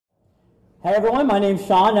Hey everyone, my name's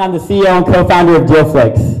Sean and I'm the CEO and co-founder of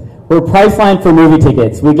DealFlicks. We're Priceline for movie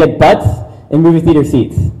tickets. We get butts in movie theater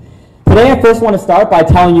seats. Today I first want to start by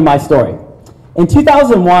telling you my story. In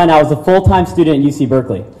 2001, I was a full-time student at UC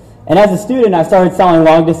Berkeley. And as a student, I started selling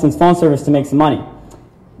long-distance phone service to make some money.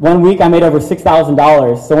 One week I made over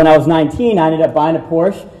 $6,000. So when I was 19, I ended up buying a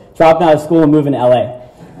Porsche, dropping out of school and moving to LA.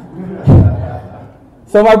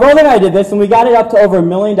 So my brother and I did this and we got it up to over $1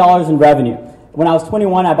 million in revenue. When I was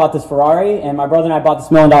 21, I bought this Ferrari, and my brother and I bought this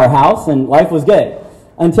 $1 million house, and life was good.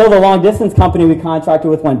 Until the long-distance company we contracted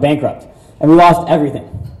with went bankrupt, and we lost everything.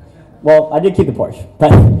 Well, I did keep the Porsche,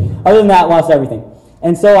 but other than that, lost everything.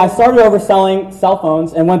 And so I started over selling cell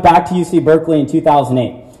phones and went back to UC Berkeley in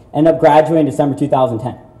 2008. Ended up graduating in December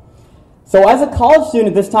 2010. So as a college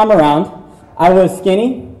student this time around, I was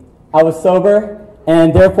skinny, I was sober,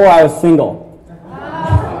 and therefore I was single.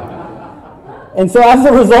 And so as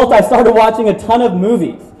a result, I started watching a ton of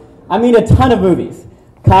movies. I mean a ton of movies.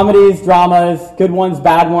 Comedies, dramas, good ones,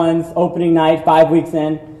 bad ones, opening night, 5 weeks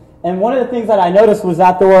in. And one of the things that I noticed was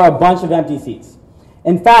that there were a bunch of empty seats.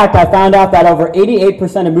 In fact, I found out that over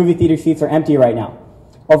 88% of movie theater seats are empty right now.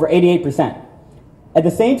 Over 88%. At the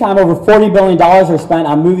same time, over $40 billion are spent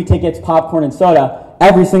on movie tickets, popcorn, and soda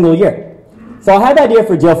every single year. So I had the idea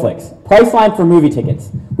for DealFlicks, Priceline for movie tickets.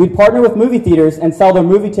 We'd partner with movie theaters and sell their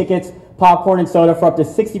movie tickets, popcorn, and soda for up to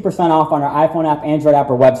 60% off on our iPhone app, Android app,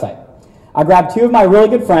 or website. I grabbed two of my really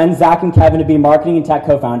good friends, Zach and Kevin, to be marketing and tech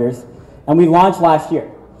co-founders, and we launched last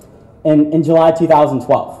year in July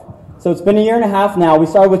 2012. So it's been a year and a half now. We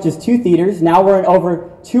started with just 2 theaters. Now we're in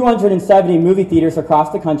over 270 movie theaters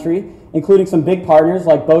across the country, including some big partners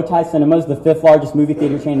like Bowtie Cinemas, the 5th largest movie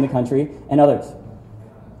theater chain in the country, and others.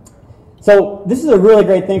 So this is a really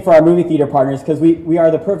great thing for our movie theater partners because we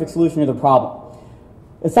are the perfect solution to the problem.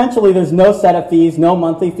 Essentially, there's no setup fees, no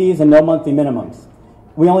monthly fees, and no monthly minimums.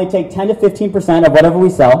 We only take 10 to 15% of whatever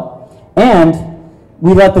we sell, and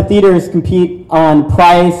we let the theaters compete on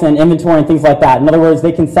price and inventory and things like that. In other words,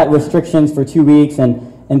 they can set restrictions for 2 weeks and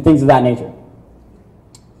things of that nature.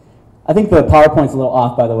 I think the PowerPoint's a little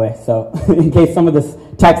off, by the way, so in case some of this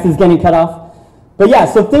text is getting cut off. But yeah,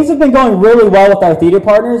 so things have been going really well with our theater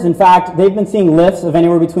partners. In fact, they've been seeing lifts of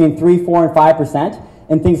anywhere between 3, 4, and 5%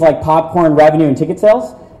 in things like popcorn revenue and ticket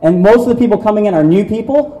sales. And most of the people coming in are new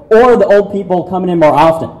people or the old people coming in more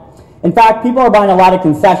often. In fact, people are buying a lot of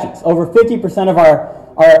concessions. Over 50% of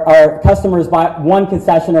our customers buy 1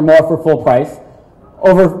 concession or more for full price.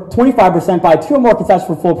 Over 25% buy 2 or more concessions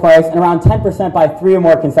for full price, and around 10% buy 3 or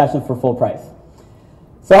more concessions for full price.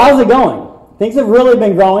 So how's it going? Things have really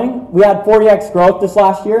been growing. We had 40x growth this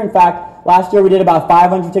last year. In fact, last year we did about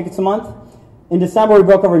 500 tickets a month. In December, we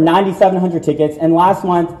broke over 9,700 tickets, and last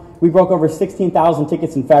month, we broke over 16,000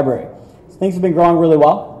 tickets in February. So things have been growing really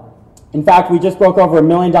well. In fact, we just broke over $1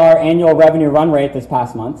 million annual revenue run rate this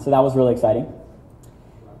past month, so that was really exciting.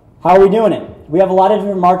 How are we doing it? We have a lot of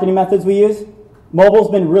different marketing methods we use. Mobile's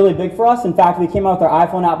been really big for us. In fact, we came out with our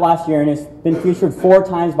iPhone app last year, and it's been featured 4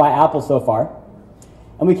 times by Apple so far.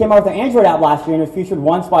 And we came out with our Android app last year, and it was featured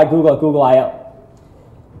once by Google at Google I/O.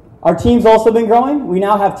 Our team's also been growing. We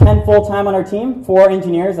now have 10 full-time on our team, 4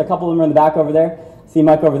 engineers. A couple of them are in the back over there. See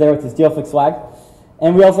Mike over there with his DealFlicks swag.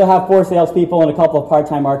 And we also have 4 salespeople and a couple of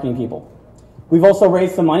part-time marketing people. We've also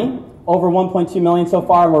raised some money, over $1.2 million so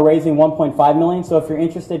far, and we're raising $1.5 million. So if you're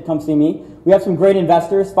interested, come see me. We have some great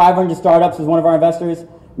investors. 500 Startups is one of our investors.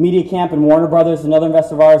 Media Camp and Warner Brothers is another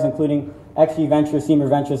investor of ours, including XG Ventures, Seymour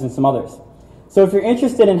Ventures, and some others. So if you're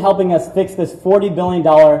interested in helping us fix this $40 billion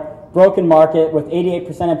broken market with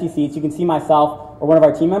 88% empty seats, you can see myself or one of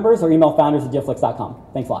our team members or email founders@dealflicks.com.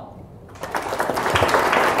 Thanks a lot.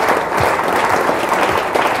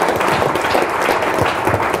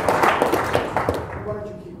 Why don't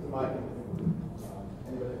you keep the mic?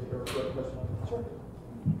 Anybody have a question? Sure.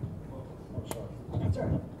 Oh, sorry.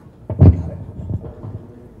 Got it.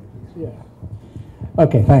 Yeah.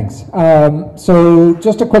 Okay, thanks. So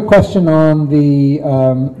just a quick question on the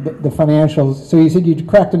financials. So you said you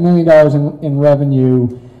cracked $1 million in revenue,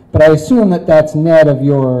 but I assume that that's net of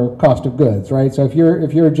your cost of goods, right? So if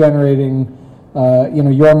you're generating,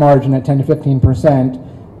 your margin at 10 to 15%,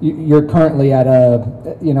 you're currently at a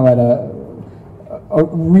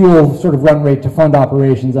real sort of run rate to fund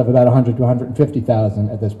operations of about 100 to 150,000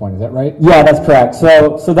 at this point. Is that right? Yeah, that's correct.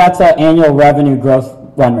 So that's an annual revenue growth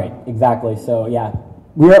run rate, exactly. So yeah,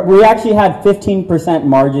 we actually had 15%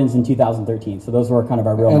 margins in 2013. So those were kind of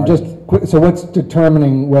our real margins. So what's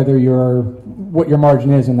determining what your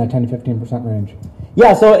margin is in that 10 to 15% range?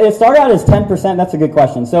 Yeah, so it started out as 10%. That's a good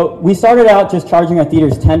question. So we started out just charging our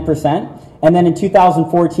theaters 10%, And then in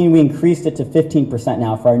 2014, we increased it to 15%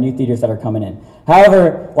 now for our new theaters that are coming in.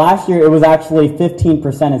 However, last year it was actually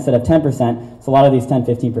 15% instead of 10%. So a lot of these 10,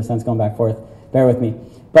 15% is going back and forth. Bear with me.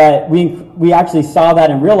 But we actually saw that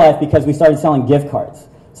in real life because we started selling gift cards.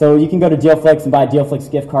 So you can go to DealFlicks and buy DealFlicks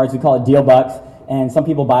gift cards. We call it DealBucks. And some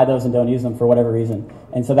people buy those and don't use them for whatever reason.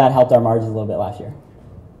 And so that helped our margins a little bit last year.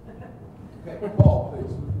 Okay, Paul,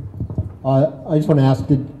 please. I just want to ask,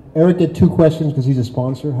 did Eric get 2 questions because he's a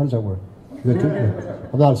sponsor? How does that work? You got 2?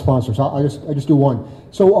 I'm not a sponsor, so I just do one.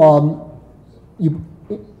 So you,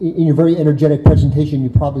 in your very energetic presentation, you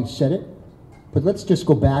probably said it, but let's just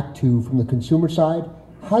go back to, from the consumer side,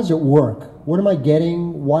 how does it work? What am I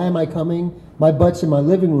getting? Why am I coming? My butt's in my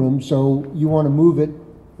living room, so you want to move it.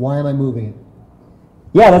 Why am I moving it?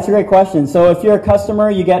 Yeah, that's a great question. So if you're a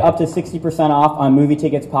customer, you get up to 60% off on movie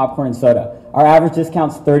tickets, popcorn, and soda. Our average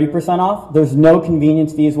discount's 30% off. There's no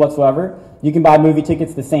convenience fees whatsoever. You can buy movie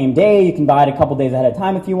tickets the same day. You can buy it a couple days ahead of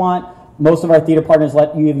time if you want. Most of our theater partners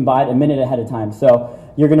let you even buy it a minute ahead of time. So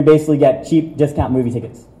you're going to basically get cheap discount movie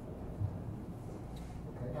tickets.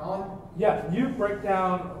 Alan? Yeah, can you break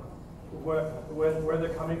down where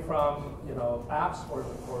they're coming from, apps or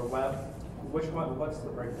web? Which one, what's the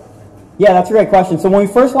breakdown right now? Yeah, that's a great question. So when we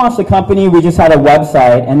first launched the company, we just had a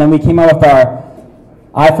website, and then we came out with our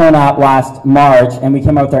iPhone app last March, and we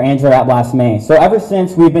came out with our Android app last May. So ever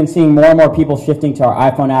since, we've been seeing more and more people shifting to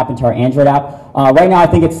our iPhone app and to our Android app. Right now, I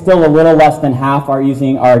think it's still a little less than half are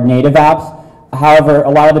using our native apps. However, a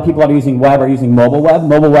lot of the people that are using web are using mobile web.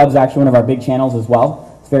 Mobile web is actually one of our big channels as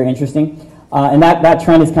well. It's very interesting. And that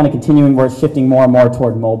trend is kind of continuing where it's shifting more and more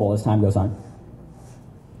toward mobile as time goes on.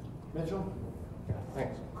 Mitchell?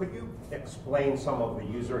 Thanks. Could you explain some of the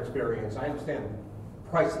user experience? I understand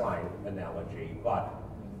Priceline analogy, but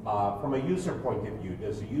from a user point of view,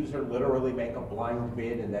 does the user literally make a blind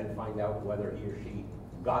bid and then find out whether he or she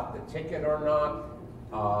got the ticket or not?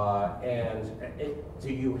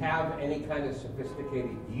 Do you have any kind of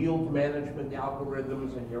sophisticated yield management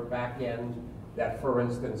algorithms in your back end that, for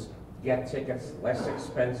instance, get tickets less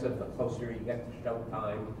expensive the closer you get to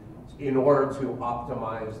showtime in order to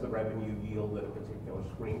optimize the revenue yield at a particular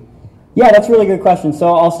screen? Yeah, that's a really good question.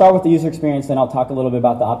 So I'll start with the user experience, then I'll talk a little bit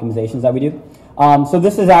about the optimizations that we do. So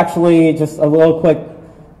this is actually just a little quick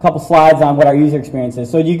couple slides on what our user experience is.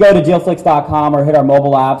 So you go to DealFlicks.com or hit our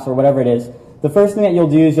mobile apps or whatever it is. The first thing that you'll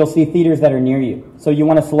do is you'll see theaters that are near you. So you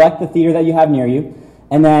want to select the theater that you have near you,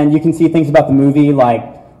 and then you can see things about the movie like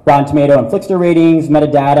Rotten Tomato and Flickster ratings,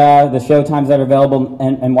 metadata, the show times that are available,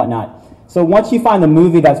 and whatnot. So once you find the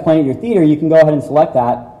movie that's playing at your theater, you can go ahead and select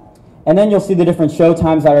that. And then you'll see the different show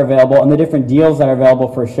times that are available and the different deals that are available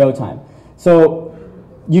for a show time. So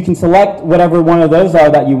you can select whatever one of those are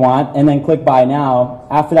that you want and then click Buy Now.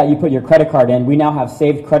 After that, you put your credit card in. We now have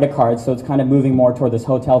saved credit cards, so it's kind of moving more toward this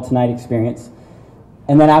Hotel Tonight experience.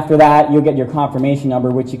 And then after that, you'll get your confirmation number,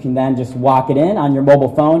 which you can then just walk it in on your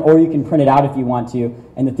mobile phone, or you can print it out if you want to,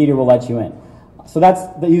 and the theater will let you in. So that's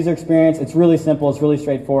the user experience. It's really simple. It's really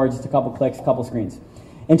straightforward. Just a couple clicks, a couple screens.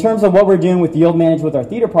 In terms of what we're doing with yield management with our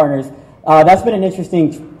theater partners, that's been an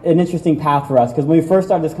interesting path for us, because when we first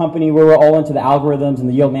started this company, we were all into the algorithms and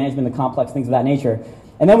the yield management, the complex things of that nature.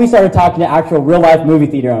 And then we started talking to actual real-life movie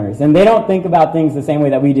theater owners, and they don't think about things the same way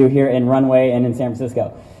that we do here in Runway and in San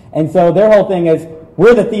Francisco. And so their whole thing is,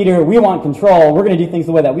 we're the theater, we want control, we're going to do things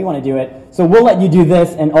the way that we want to do it, so we'll let you do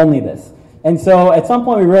this and only this. And so at some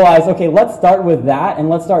point we realized, okay, let's start with that, and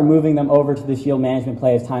let's start moving them over to this yield management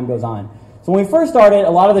play as time goes on. So when we first started, a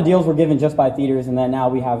lot of the deals were given just by theaters, and then now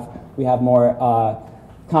we have more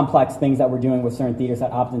complex things that we're doing with certain theaters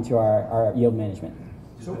that opt into our yield management.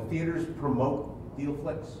 So theaters promote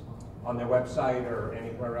DealFlicks on their website or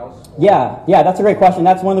anywhere else? Yeah, that's a great question.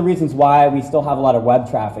 That's one of the reasons why we still have a lot of web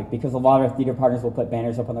traffic, because a lot of our theater partners will put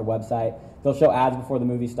banners up on their website. They'll show ads before the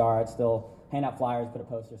movie starts. They'll hand out flyers, put up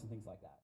posters and things like that.